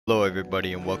Hello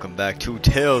everybody and welcome back to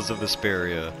Tales of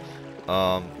Vesperia.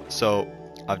 So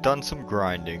I've done some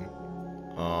grinding.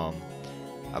 I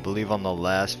believe on the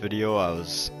last video I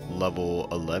was level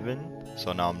 11,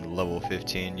 so now I'm level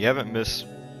 15. You haven't missed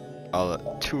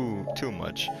too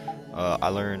much. I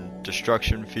learned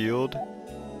Destruction Field.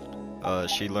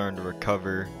 She learned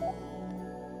Recover.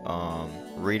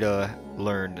 Rita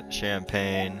learned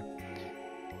Champagne.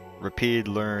 Rapide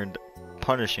learned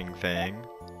Punishing Fang.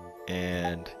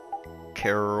 And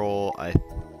Carol, I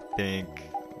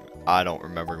don't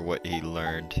remember what he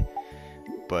learned,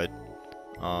 but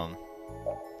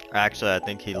actually I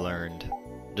think he learned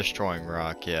Destroying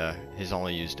Rock. Yeah, he's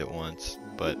only used it once,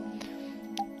 but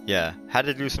yeah, had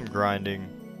to do some grinding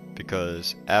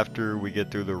because after we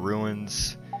get through the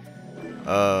ruins,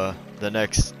 the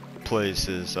next place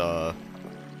is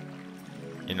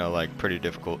like pretty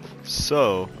difficult.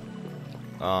 So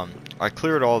I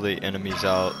cleared all the enemies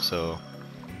out, so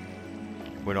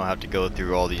we don't have to go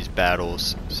through all these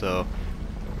battles. So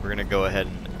we're gonna go ahead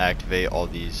and activate all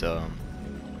these. Well,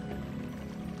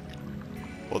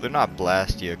 they're not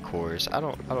Blastia cores. I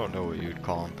don't know what you'd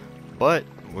call them, but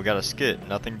we got a skit.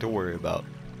 Nothing to worry about.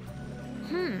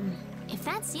 If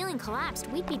that ceiling collapsed,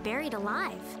 we'd be buried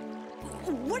alive.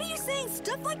 What are you saying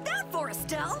stuff like that for,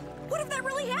 Estelle? What if that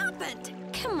really happened?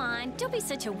 Come on, don't be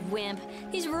such a wimp.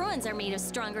 These ruins are made of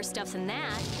stronger stuff than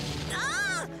that.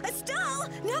 Ah! Estelle!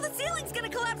 Now the ceiling's gonna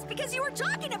collapse because you were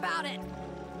talking about it!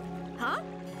 Huh?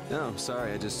 No,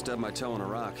 sorry, I just stubbed my toe on a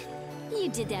rock. You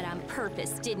did that on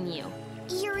purpose, didn't you?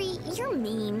 Yuri, you're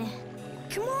mean.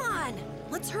 Come on!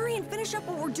 Let's hurry and finish up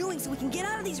what we're doing so we can get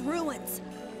out of these ruins.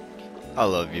 I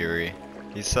love Yuri.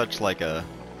 He's such like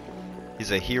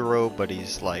he's a hero, but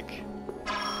he's like,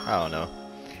 I don't know.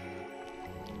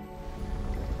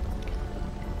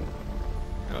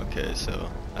 Okay, so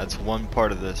that's one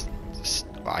part of this.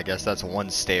 I guess that's one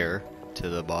stair to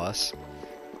the boss,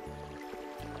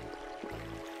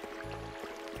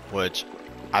 which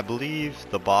I believe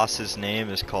the boss's name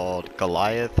is called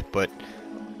Goliath, but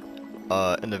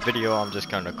in the video I'm just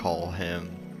gonna call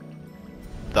him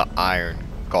the Iron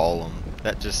Golem.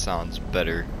 That just sounds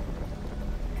better.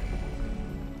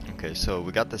 Okay, so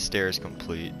we got the stairs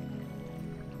complete,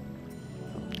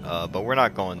 but we're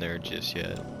not going there just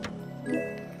yet.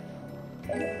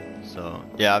 So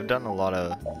yeah, I've done a lot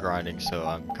of grinding, so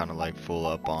I'm kind of like full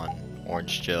up on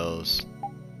orange gels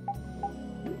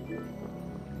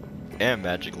and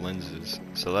magic lenses,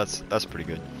 so that's pretty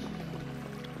good.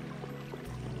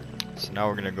 So now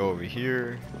we're gonna go over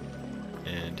here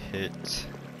and hit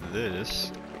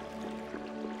this.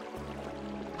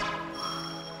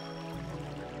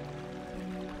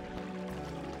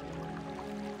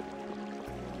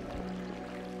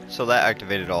 So that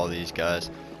activated all these guys.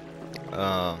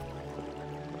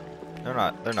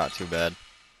 They're not too bad.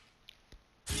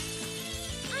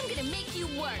 I'm gonna make you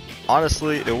work.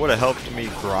 Honestly, it would have helped me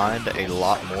grind a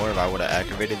lot more if I would have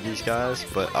activated these guys,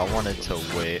 but I wanted to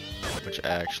wait, which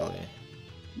actually.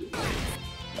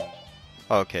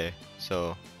 Okay,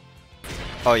 so.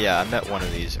 Oh yeah, I met one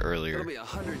of these earlier. It'll be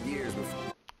 100 years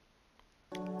before.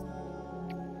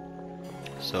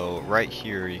 So right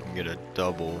here you can get a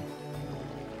double.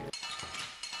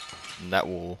 And that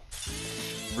will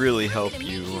really help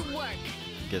you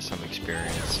get some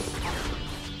experience.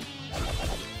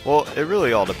 Well, it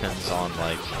really all depends on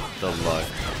like the luck,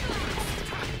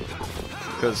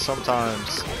 because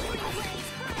sometimes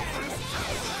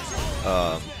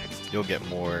you'll get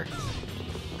more.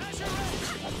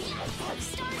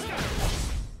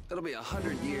 It'll be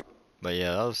 100 years. But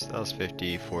yeah, that was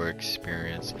 50 for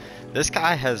experience. This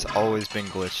guy has always been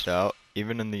glitched out,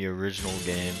 even in the original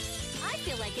game.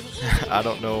 I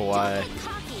don't know why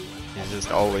he's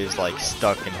just always like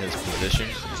stuck in his position.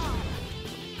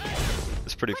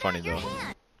 It's pretty funny though.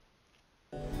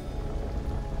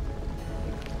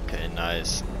 Okay,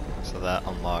 nice. So that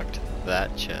unlocked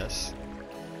that chest.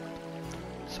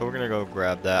 So we're gonna go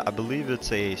grab that. I believe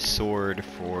it's a sword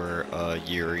for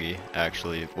Yuri,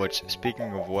 actually. Which,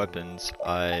 speaking of weapons,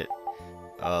 I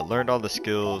learned all the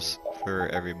skills for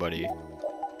everybody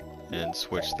and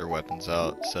switched their weapons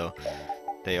out, so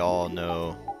they all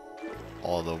know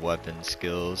all the weapon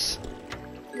skills.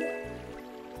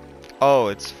 Oh,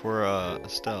 it's for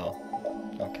Estelle.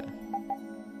 Okay.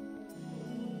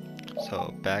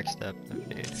 So backstep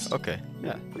evade. Okay,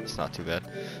 yeah, it's not too bad.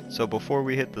 So before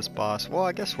we hit this boss, well,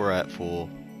 I guess we're at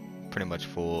pretty much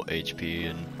full HP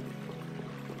and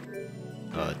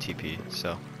TP.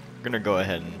 So we're gonna go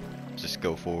ahead and just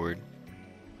go forward.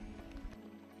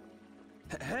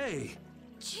 Hey!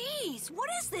 Jeez, what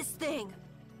is this thing?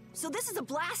 So this is a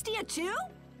Blastia too?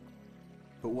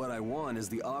 But what I want is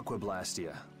the Aqua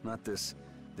Blastia, not this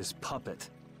puppet.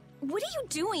 What are you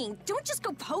doing? Don't just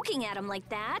go poking at him like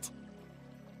that.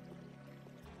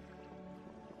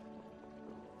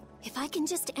 If I can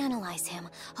just analyze him,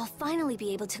 I'll finally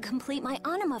be able to complete my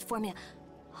anima formula.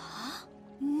 Huh?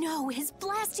 No, his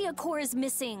Blastia core is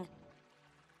missing.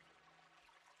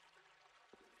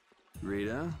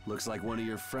 Rita, looks like one of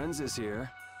your friends is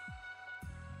here.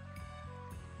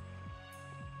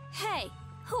 Hey,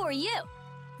 who are you?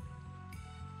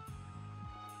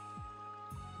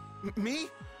 Me?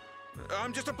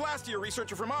 I'm just a Blastia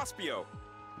researcher from Ospio.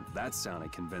 That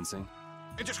sounded convincing.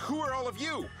 And just who are all of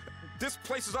you? This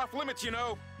place is off limits, you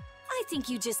know. I think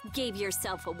you just gave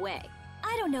yourself away.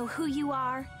 I don't know who you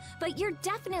are, but you're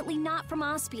definitely not from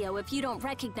Ospio if you don't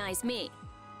recognize me.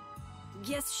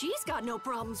 Guess she's got no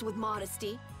problems with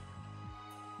modesty.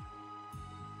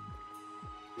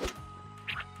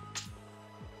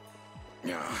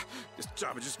 Yeah, this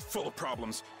job is just full of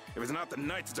problems. If it's not the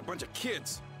Knights, it's a bunch of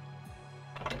kids.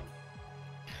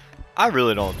 I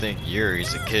really don't think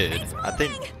Yuri's a kid.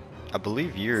 I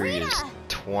believe Yuri is Rita!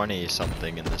 20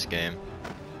 something in this game.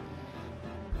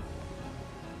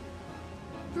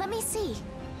 Let me see.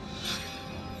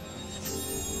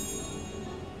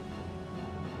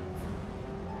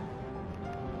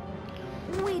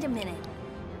 Wait a minute.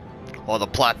 Oh, the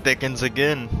plot thickens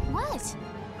again. What?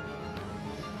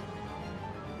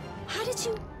 How did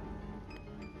you...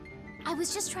 I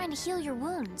was just trying to heal your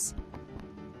wounds.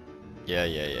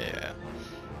 Yeah.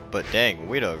 But dang,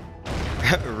 Rita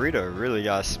really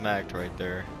got smacked right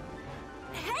there.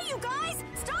 Hey, you guys!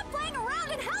 Stop playing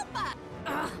around and help us!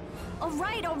 Ugh. All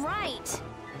right.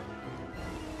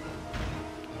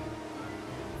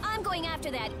 I'm going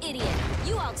after that idiot.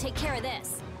 You all take care of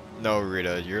this. No,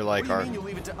 Rita, you're like What do you our... mean you'll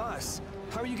leave it to us?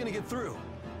 How are you gonna get through?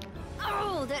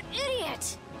 Oh, that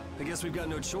idiot! I guess we've got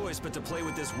no choice but to play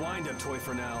with this wind-up toy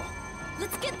for now.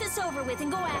 Let's get this over with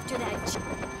and go after that.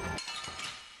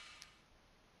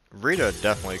 Rita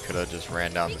definitely could have just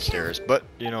ran down the stairs, but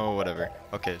you know, whatever.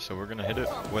 Okay, so we're gonna hit it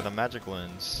with a magic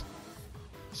lens.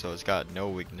 So it's got no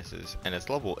weaknesses, and it's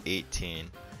level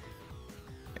 18.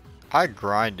 I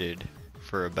grinded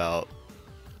for about,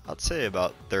 I'd say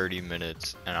about 30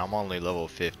 minutes, and I'm only level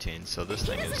 15, so this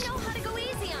thing He is... doesn't know how to go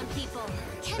easy on people.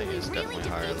 Can thing we is really definitely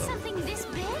higher defeat level. something this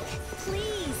big?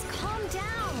 Please, calm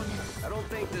down. I don't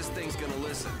think this thing's gonna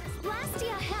listen.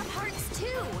 Blastia have hearts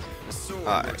too. The sword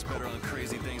Alright. works better on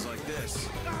crazy things like this.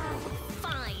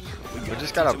 Fine. We just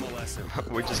teach gotta, him a lesson.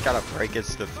 we just gotta break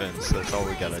its defense. That's all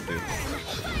we gotta do.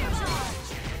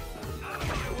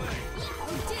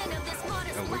 Den of this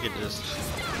modest And we can land. just...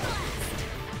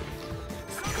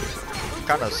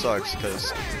 Kind of sucks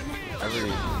because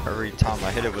every time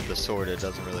I hit it with the sword, it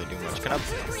doesn't really do much. I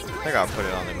think I'll put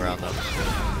it on the ground though.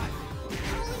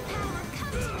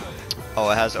 Oh,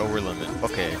 it has over limit.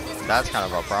 Okay, that's kind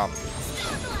of a problem.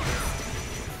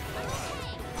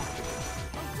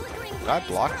 Did I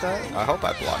block that? I hope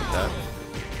I blocked that.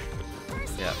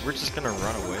 Yeah, we're just gonna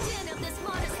run away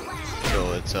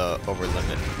until it's over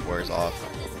limit wears off.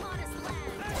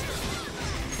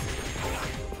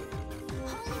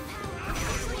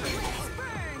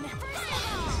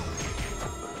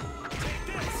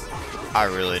 I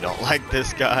really don't like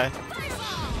this guy.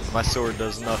 My sword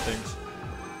does nothing.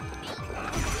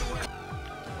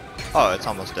 Oh, it's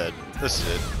almost dead. This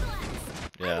is it.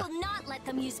 I Yeah. will not let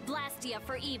them use Blastia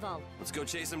for evil. Let's go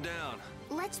chase him down.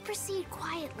 Let's proceed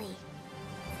quietly.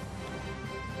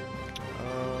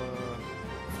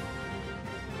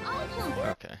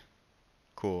 Okay.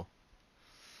 Cool.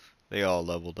 They all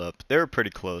leveled up. They were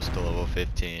pretty close to level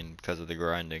 15 because of the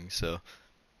grinding, so...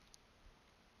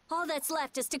 All that's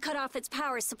left is to cut off its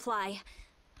power supply.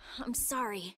 I'm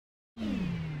sorry.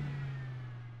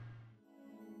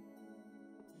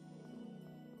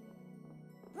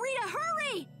 Rita,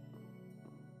 hurry!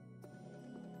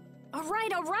 All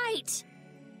right.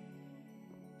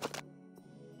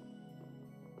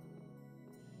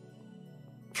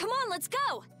 Come on, let's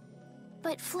go!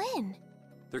 But Flynn...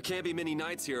 There can't be many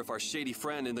nights here if our shady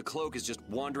friend in the cloak is just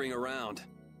wandering around.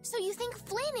 So you think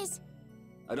Flynn is...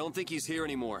 I don't think he's here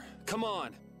anymore. Come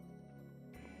on!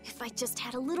 If I just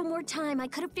had a little more time, I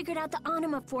could have figured out the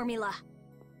anima formula.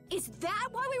 Is that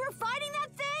why we were fighting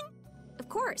that thing? Of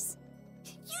course.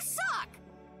 You suck!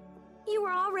 You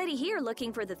were already here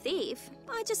looking for the thief.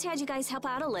 I just had you guys help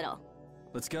out a little.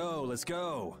 Let's go, let's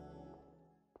go.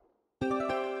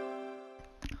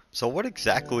 So what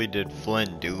exactly did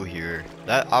Flynn do here?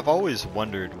 That I've always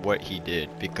wondered what he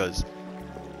did, because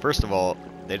first of all,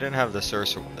 they didn't have the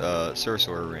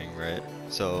sorcerer ring, right?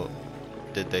 So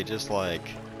did they just like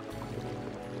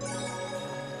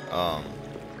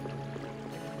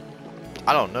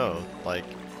I don't know, like,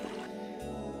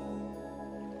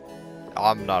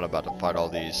 I'm not about to fight all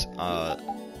these.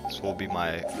 This will be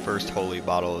my first holy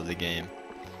battle of the game.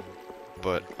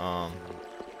 But,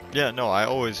 yeah, no, I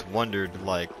always wondered,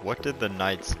 like, what did the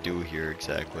knights do here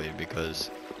exactly?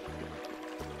 Because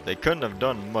they couldn't have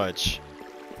done much,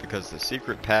 because the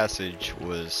secret passage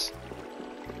was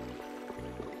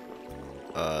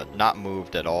not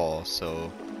moved at all.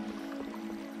 So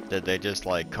did they just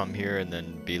like come here and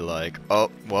then be like, oh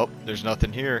well, there's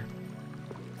nothing here,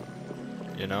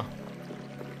 you know?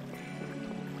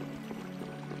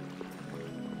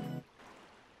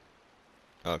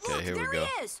 Okay, Look, here we there go.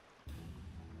 he is.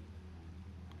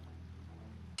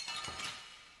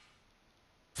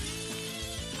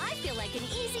 I feel like an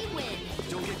easy win.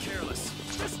 Don't get careless.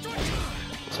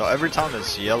 So every time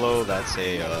it's yellow, that's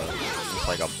a it's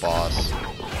like a boss.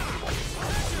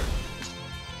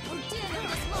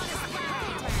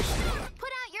 Put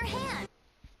out your hand.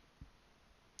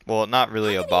 Well, not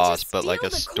really a How can he boss, just but like steal a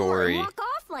the core story, and walk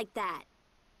off like that.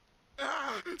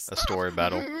 a story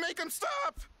battle. Make him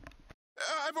stop!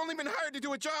 I've only been hired to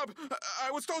do a job.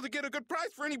 I was told to get a good price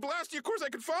for any Blastia cores I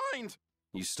could find.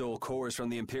 You stole cores from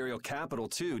the Imperial capital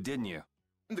too, didn't you?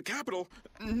 The capital?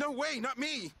 No way, not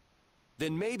me.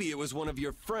 Then maybe it was one of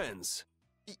your friends.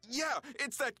 Yeah,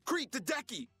 it's that creep,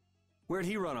 Hideki. Where'd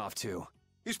he run off to?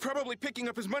 He's probably picking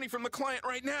up his money from the client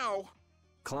right now.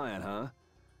 Client, huh?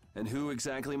 And who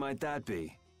exactly might that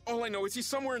be? All I know is he's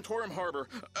somewhere in Torum Harbor.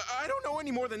 I don't know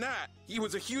any more than that. He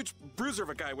was a huge bruiser of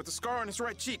a guy with a scar on his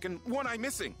right cheek and one eye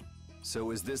missing. So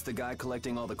is this the guy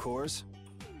collecting all the cores?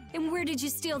 And where did you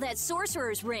steal that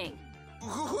sorcerer's ring?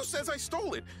 Who says I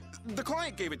stole it? The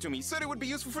client gave it to me, said it would be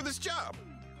useful for this job.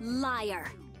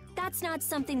 Liar. That's not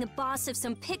something the boss of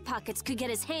some pickpockets could get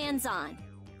his hands on.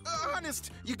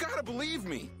 Honest, you gotta believe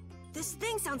me. This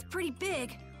thing sounds pretty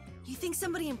big. You think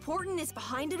somebody important is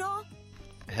behind it all?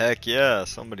 Heck yeah,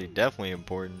 somebody definitely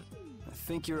important. I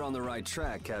think you're on the right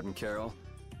track, Captain Carroll.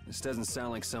 This doesn't sound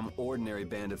like some ordinary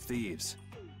band of thieves.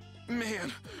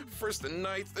 Man, first the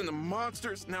knights, then the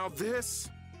monsters, now this.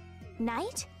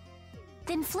 Knight?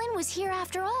 Then Flynn was here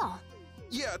after all.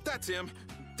 Yeah, that's him.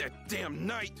 That damn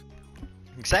knight.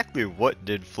 Exactly what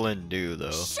did Flynn do,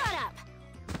 though? Shut up!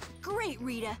 Great,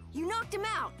 Rita. You knocked him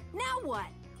out. Now what?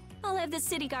 I'll have the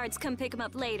city guards come pick him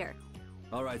up later.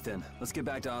 All right then, let's get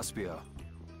back to Ospio.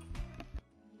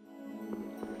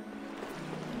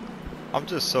 I'm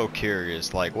just so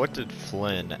curious, like, what did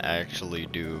Flynn actually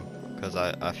do? Because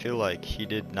I feel like he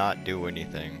did not do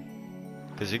anything.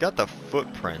 Because you got the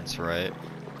footprints, right?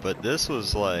 But this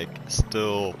was, like,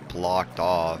 still blocked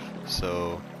off,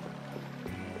 so...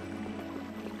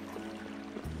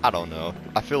 I don't know.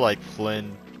 I feel like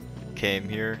Flynn came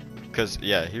here. Because,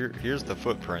 yeah, here's the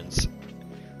footprints.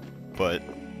 But...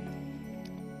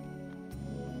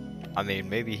 I mean,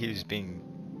 maybe he was being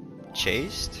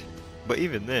chased? But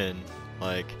even then,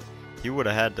 like, he would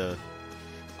have had to...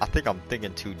 I think I'm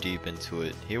thinking too deep into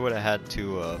it. He would have had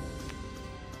to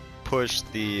push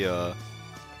the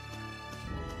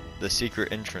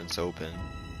secret entrance open,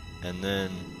 and then...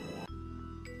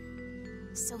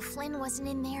 So Flynn wasn't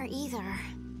in there either.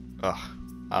 Ugh,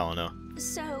 I don't know.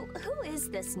 So, who is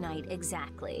this knight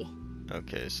exactly?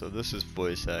 Okay, so this is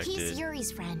voice acted. He's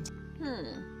Yuri's friend.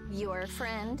 Your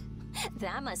friend?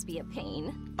 That must be a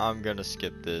pain. I'm gonna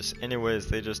skip this. Anyways,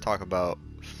 they just talk about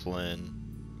Flynn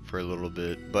for a little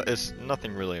bit, but it's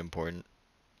nothing really important.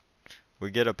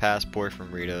 We get a passport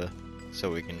from Rita,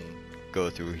 so we can go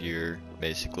through here,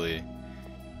 basically.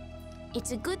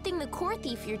 It's a good thing the core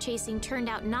thief you're chasing turned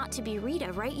out not to be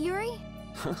Rita, right, Yuri?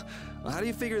 Well, how do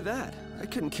you figure that? I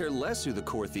couldn't care less who the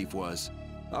core thief was.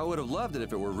 I would have loved it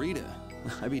if it were Rita.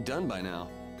 I'd be done by now.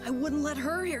 I wouldn't let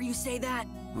her hear you say that.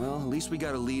 Well, at least we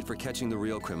got a lead for catching the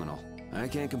real criminal. I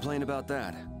can't complain about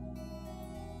that.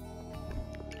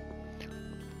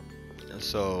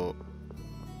 So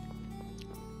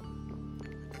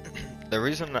the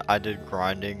reason I did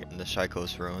grinding in the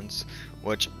Shaikos ruins,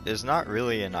 which is not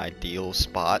really an ideal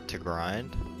spot to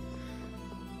grind,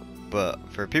 but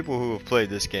for people who have played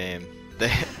this game,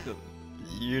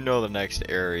 you know the next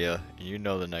area, you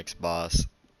know the next boss,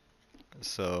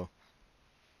 so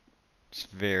it's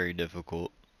very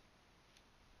difficult.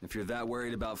 If you're that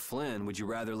worried about Flynn, would you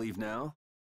rather leave now?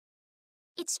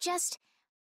 It's just...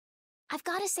 I've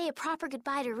got to say a proper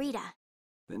goodbye to Rita.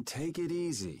 Then take it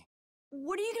easy.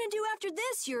 What are you gonna do after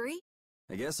this, Yuri?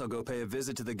 I guess I'll go pay a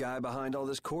visit to the guy behind all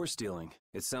this core stealing.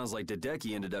 It sounds like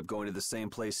Hideki ended up going to the same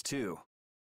place too.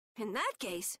 In that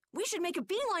case, we should make a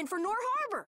beeline for Nor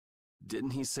Harbor.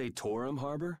 Didn't he say Torum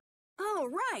Harbor? Oh,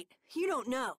 right. You don't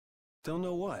know. Don't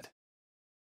know what.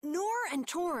 Nor and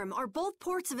Torum are both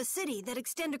ports of a city that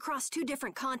extend across two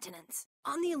different continents.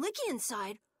 On the Ilikian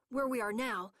side, where we are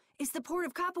now, is the port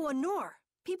of Capua Nor.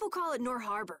 People call it Nor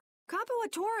Harbor. Capua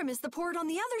Torum is the port on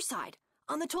the other side,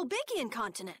 on the Tolbikian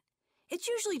continent. It's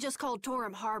usually just called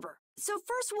Torum Harbor. So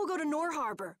first we'll go to Nor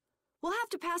Harbor. We'll have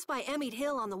to pass by Emmead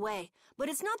Hill on the way, but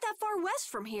it's not that far west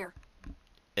from here.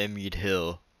 Emmead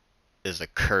Hill is a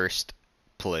cursed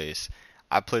place.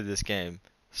 I played this game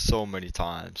so many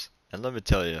times, and let me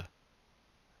tell you,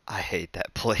 I hate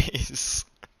that place.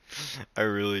 I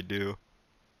really do.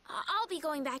 I'll be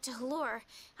going back to Halure.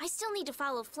 I still need to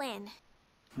follow Flynn.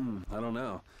 I don't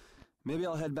know. Maybe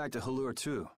I'll head back to Halure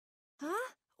too.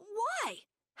 Huh? Why?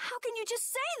 How can you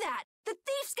just say that? The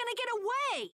thief's gonna get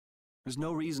away! There's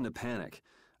no reason to panic.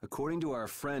 According to our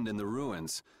friend in the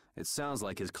ruins, it sounds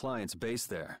like his client's based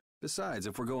there. Besides,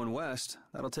 if we're going west,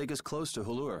 that'll take us close to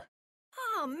Halure.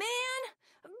 Oh, man!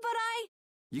 But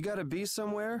You gotta be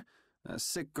somewhere? A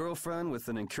sick girlfriend with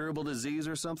an incurable disease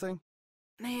or something?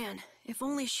 Man, if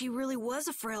only she really was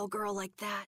a frail girl like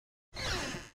that.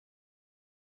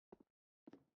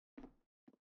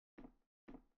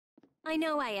 I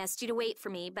know I asked you to wait for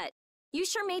me, but you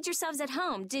sure made yourselves at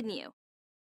home, didn't you?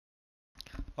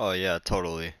 Oh yeah,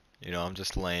 totally. You know, I'm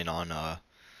just laying on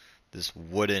this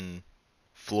wooden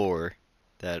floor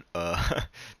that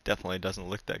definitely doesn't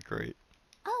look that great.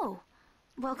 Oh,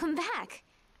 welcome back.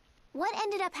 What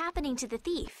ended up happening to the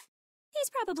thief? He's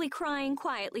probably crying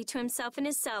quietly to himself in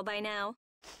his cell by now.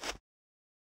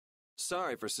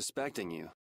 Sorry for suspecting you.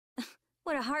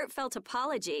 What a heartfelt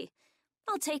apology.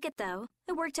 I'll take it, though.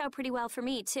 It worked out pretty well for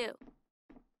me, too.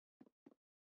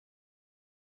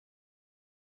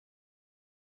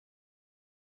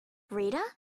 Rita?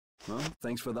 Well,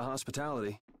 thanks for the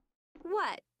hospitality.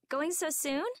 What? Going so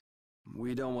soon?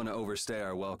 We don't want to overstay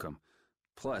our welcome.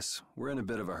 Plus, we're in a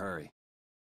bit of a hurry.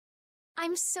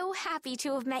 I'm so happy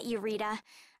to have met you, Rita.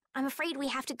 I'm afraid we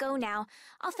have to go now.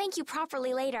 I'll thank you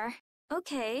properly later.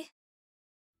 Okay.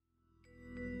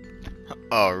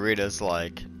 Oh, Rita's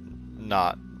like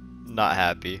not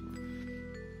happy.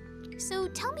 So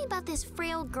tell me about this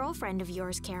frail girlfriend of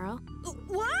yours, Carol.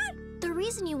 What? The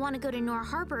reason you want to go to Nor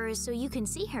Harbor is so you can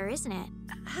see her, isn't it?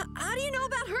 How do you know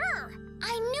about her?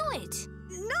 I knew it!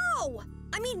 No!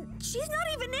 I mean, she's not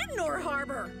even in Nor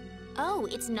Harbor. Oh,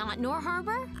 it's not Nor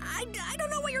Harbor? I don't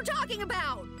know what you're talking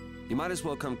about. You might as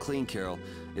well come clean, Carol.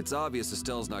 It's obvious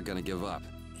Estelle's not gonna give up.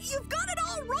 You've got it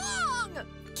all wrong!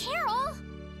 Carol!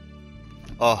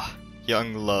 Oh,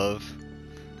 young love.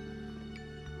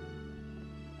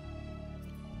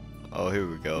 Oh, here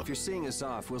we go. If you're seeing us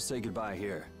off, we'll say goodbye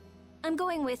here. I'm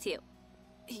going with you.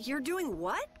 You're doing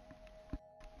what?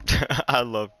 I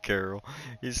love Carol.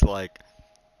 He's like,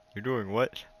 you're doing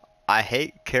what? I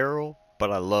hate Carol,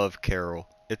 but I love Carol.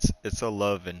 It's a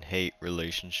love and hate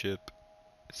relationship.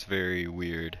 It's very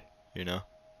weird, you know?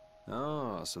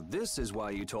 Oh, so this is why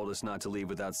you told us not to leave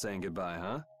without saying goodbye,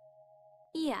 huh?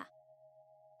 Yeah.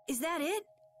 Is that it?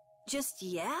 Just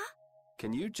yeah?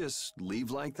 Can you just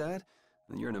leave like that?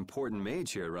 You're an important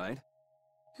mage here, right?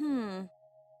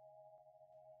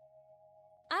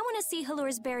 I want to see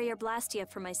Halure's barrier Blastia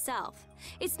for myself.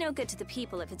 It's no good to the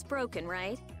people if it's broken,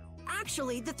 right?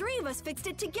 Actually, the three of us fixed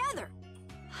it together.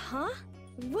 Huh?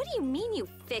 What do you mean you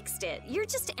fixed it? You're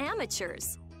just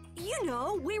amateurs. You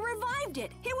know, we revived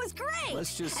it. It was great.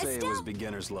 Let's just say it was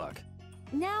beginner's luck.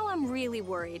 Now I'm really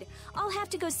worried. I'll have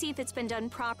to go see if it's been done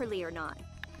properly or not.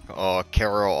 Oh,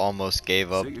 Carol almost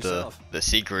gave up Suit yourself. the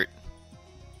secret.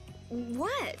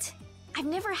 What? I've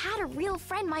never had a real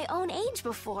friend my own age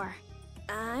before.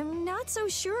 I'm not so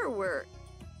sure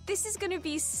This is gonna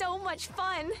be so much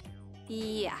fun.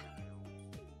 Yeah.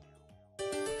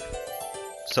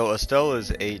 So Estelle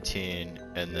is 18,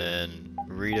 and then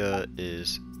Rita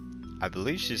is, I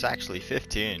believe she's actually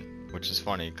 15, which is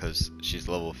funny because she's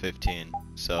level 15.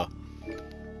 So,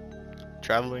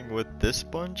 traveling with this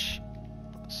bunch?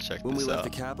 Let's check When this we left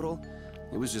out. the capital,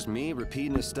 it was just me, Repeat,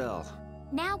 and Estelle.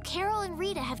 Now Carol and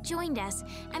Rita have joined us.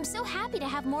 I'm so happy to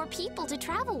have more people to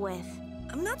travel with.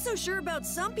 I'm not so sure about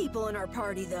some people in our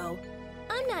party, though.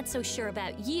 I'm not so sure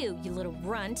about you, you little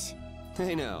runt.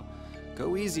 Hey now,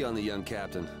 go easy on the young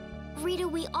captain. Rita,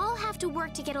 we all have to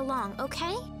work to get along,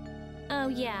 okay? Oh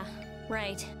yeah,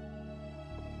 right.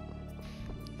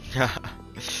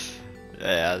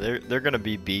 Yeah, they're gonna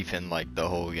be beefing like the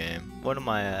whole game. What am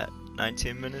I at?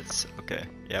 19 minutes? Okay.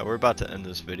 Yeah, we're about to end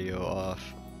this video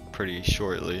off pretty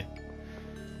shortly.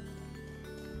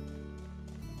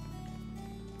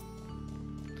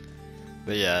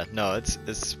 But yeah, no,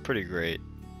 it's pretty great.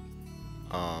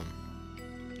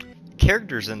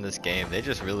 Characters in this game, they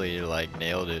just really like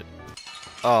nailed it.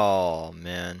 Oh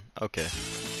man. Okay.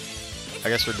 I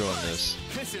guess we're doing this.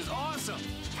 This is awesome.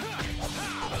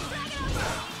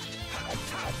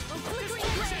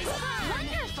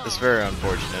 Wonderful. It's very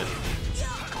unfortunate.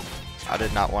 I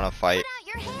did not want to fight.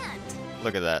 Put out your hand.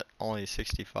 Look at that. Only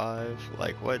 65.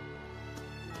 Like what?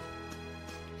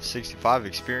 65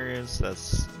 experience?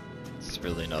 That's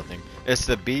really nothing. It's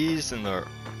the bees and the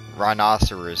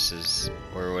rhinoceroses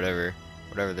or whatever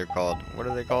they're called. What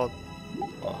are they called?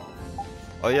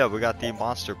 Oh yeah, we got the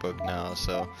monster book now.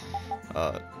 So,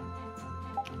 oh,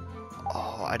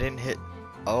 I didn't hit.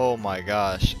 Oh my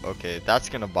gosh. Okay, that's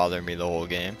gonna bother me the whole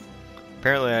game.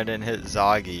 Apparently, I didn't hit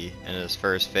Zagi in his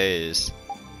first phase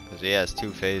because he has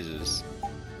 2 phases.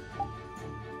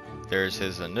 There's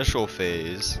his initial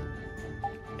phase,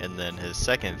 and then his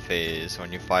second phase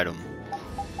when you fight him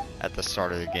at the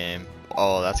start of the game.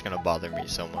 Oh, that's gonna bother me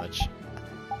so much.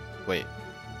 Wait,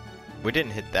 we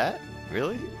didn't hit that?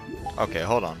 Really? Okay,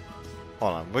 hold on.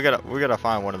 We gotta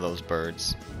find one of those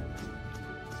birds.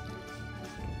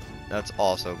 That's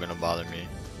also gonna bother me.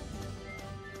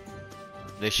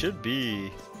 They should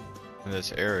be in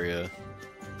this area.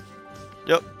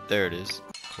 Yep, there it is.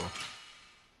 Cool.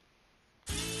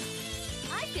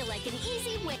 I feel like an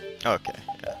easy win. Okay,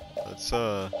 yeah. Let's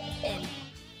In.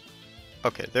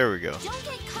 Okay, there we go. Don't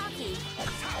get cocky.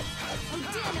 Odin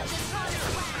of the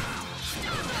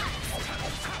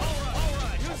promised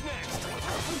land. Who's next?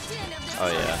 Odin of the Oh,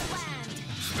 yeah.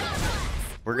 promised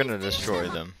land. We're gonna destroy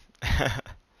them.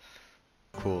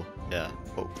 Cool, yeah.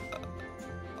 Oh,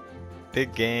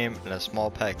 big game and a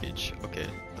small package. Okay,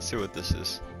 let's see what this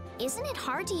is. Isn't it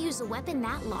hard to use a weapon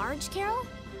that large, Carol?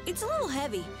 It's a little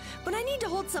heavy, but I need to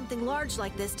hold something large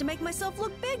like this to make myself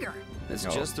look bigger. That's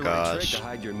Oh, just the right trick gosh. to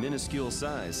hide your minuscule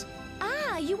size.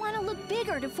 Ah, you want to look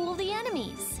bigger to fool the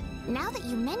enemies. Now that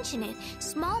you mention it,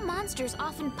 small monsters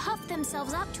often puff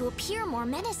themselves up to appear more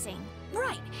menacing.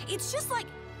 Right, it's just like...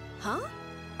 Huh?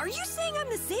 Are you saying I'm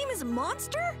the same as a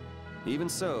monster? Even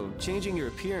so, changing your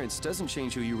appearance doesn't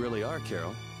change who you really are,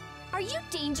 Carol. Are you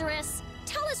dangerous?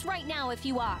 Tell us right now if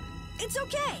you are. It's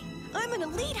okay. I'm an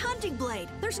elite hunting blade.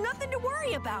 There's nothing to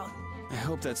worry about. I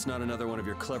hope that's not another one of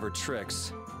your clever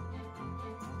tricks.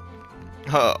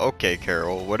 Okay,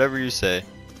 Carol, whatever you say.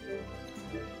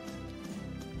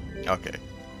 Okay.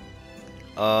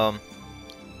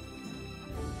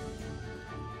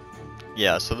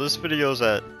 Yeah, so this video's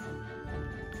at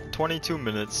 22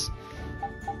 minutes.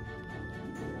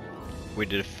 We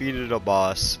defeated a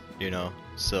boss, you know,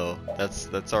 so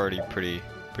that's already pretty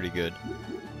good.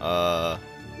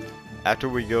 After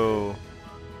we go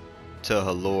to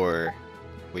Halor,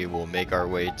 we will make our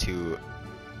way to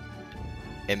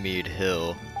Emid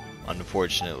Hill,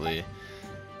 unfortunately,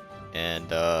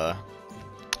 and I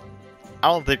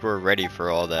don't think we're ready for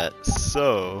all that,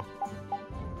 so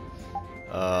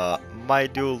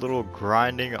might do a little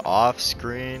grinding off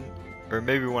screen, or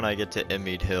maybe when I get to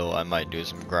Emid Hill I might do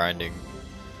some grinding,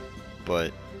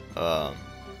 but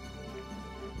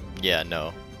yeah,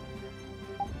 no.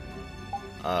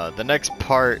 The next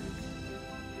part,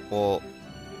 well,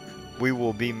 we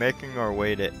will be making our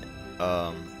way to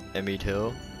Emid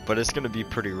Hill, but it's gonna be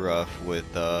pretty rough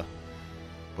with the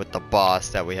boss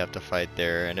that we have to fight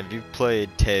there. And if you've played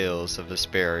Tales of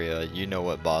Vesperia, you know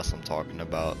what boss I'm talking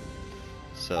about.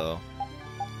 So,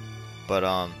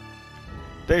 but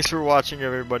thanks for watching,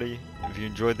 everybody. If you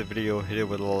enjoyed the video, hit it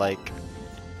with a like.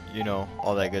 You know,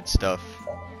 all that good stuff.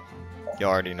 You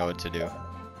already know what to do.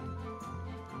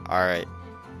 Alright.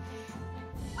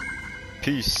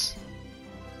 Peace.